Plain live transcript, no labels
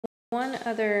One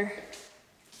other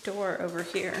door over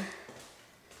here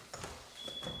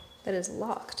that is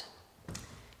locked,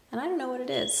 and I don't know what it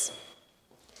is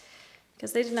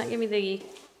because they did not give me the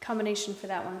combination for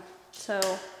that one. So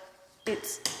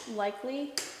it's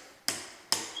likely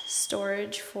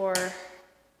storage for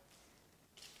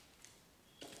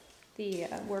the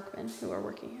workmen who are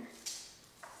working here.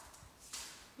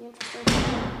 Interesting.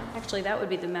 Actually, that would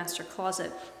be the master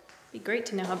closet. It'd be great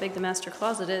to know how big the master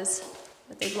closet is,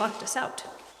 but they've locked us out.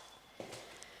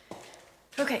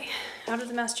 Okay, out of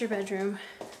the master bedroom,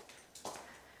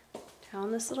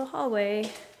 down this little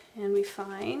hallway, and we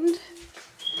find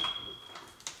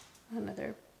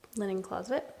another linen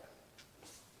closet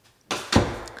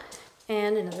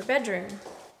and another bedroom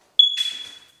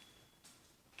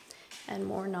and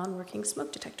more non-working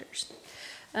smoke detectors.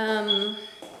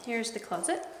 Here's the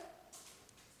closet.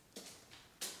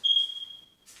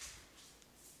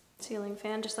 Ceiling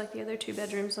fan, just like the other two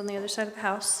bedrooms on the other side of the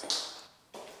house.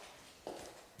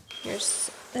 Here's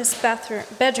this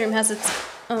bedroom has its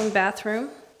own bathroom.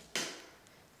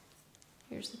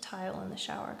 Here's the tile in the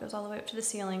shower. It goes all the way up to the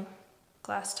ceiling.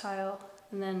 Glass tile.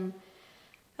 And then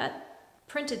that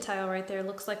printed tile right there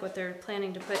looks like what they're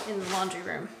planning to put in the laundry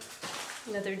room.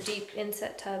 Another deep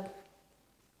inset tub.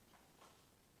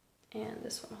 And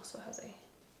this one also has a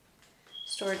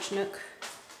storage nook.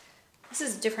 This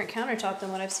is a different countertop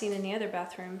than what I've seen in the other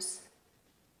bathrooms.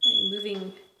 A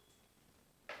moving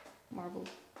marble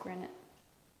granite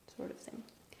sort of thing.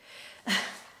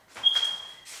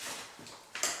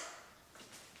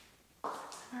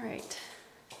 All right,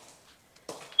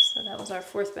 so that was our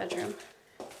fourth bedroom.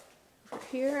 Over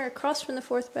here, across from the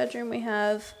fourth bedroom, we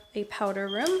have a powder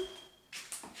room.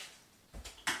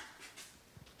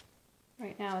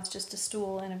 Right now, it's just a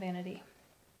stool and a vanity.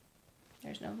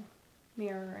 There's no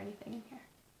mirror or anything in here.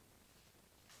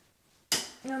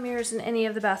 No mirrors in any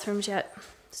of the bathrooms yet.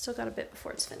 Still got a bit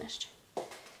before it's finished.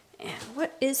 And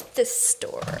what is this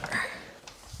door?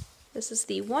 This is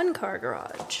the one-car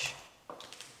garage.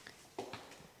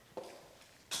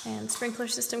 And sprinkler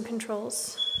system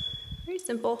controls. Very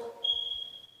simple.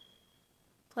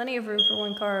 Plenty of room for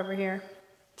one car over here.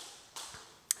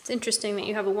 It's interesting that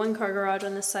you have a one-car garage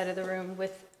on this side of the room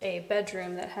with a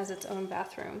bedroom that has its own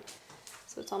bathroom.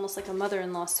 So it's almost like a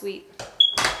mother-in-law suite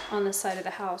on this side of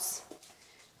the house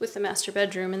with the master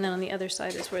bedroom, and then on the other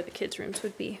side is where the kids' rooms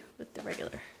would be with the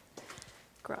regular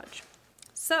garage.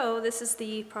 So this is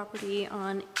the property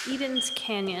on Eden's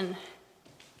Canyon